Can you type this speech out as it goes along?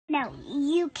No,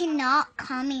 you cannot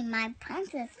call me my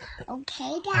princess,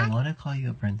 okay, Dad? I want to call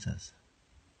you a princess.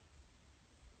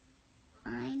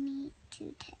 I need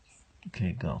to test.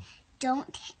 Okay, go.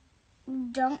 Don't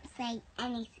say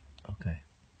anything. Okay.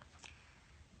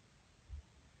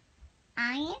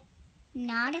 I am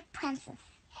not a princess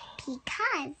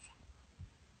because...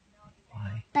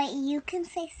 Why? But you can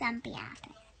say something after.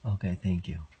 Okay, thank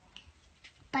you.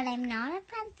 But I'm not a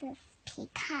princess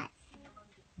because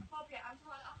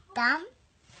them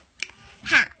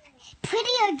have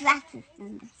prettier dresses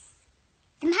than this.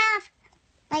 Them have,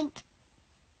 like,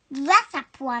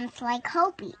 dress-up ones like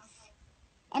Hopies.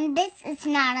 And this is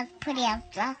not as pretty as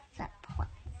dress-up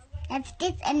ones. It's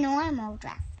just a normal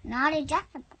dress, not a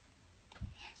dress-up one.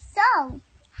 So,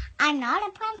 I'm not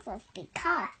a princess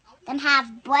because them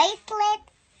have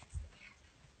bracelets.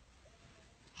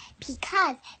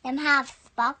 Because them have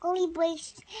sparkly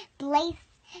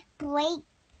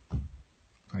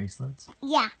Bracelets?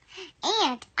 Yeah,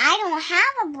 and I don't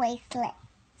have a bracelet.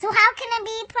 So how can I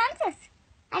be a princess?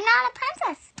 I'm not a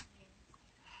princess.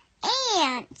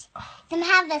 And them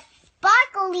have the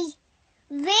sparkly,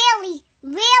 really,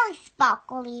 really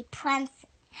sparkly princess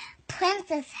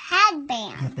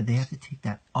headband. Yeah, but they have to take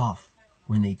that off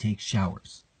when they take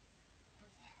showers.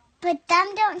 But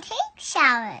them don't take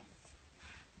showers.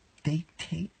 They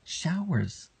take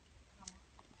showers.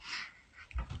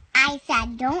 I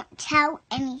said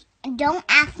don't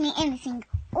ask me anything,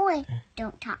 or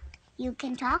don't talk. You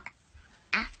can talk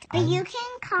after. But you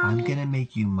can call me. I'm gonna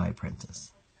make you my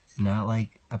princess. Not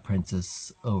like a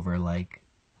princess over like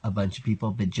a bunch of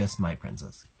people, but just my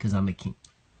princess. Because I'm a king.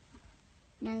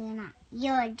 No, you're not.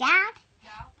 You're a dad,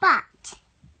 but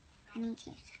I need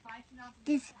to.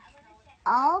 This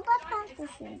all the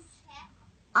princesses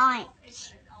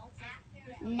aren't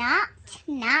not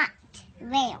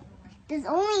real. There's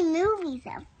only movies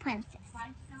of princesses.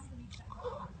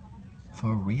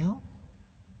 For real?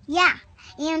 Yeah,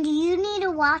 and you need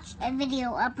to watch a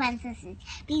video of princesses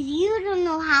because you don't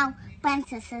know how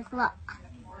princesses look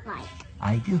like.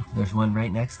 I do. There's one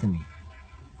right next to me.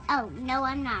 Oh, no,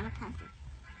 I'm not a princess.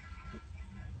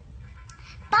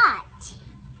 But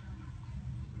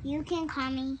you can call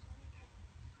me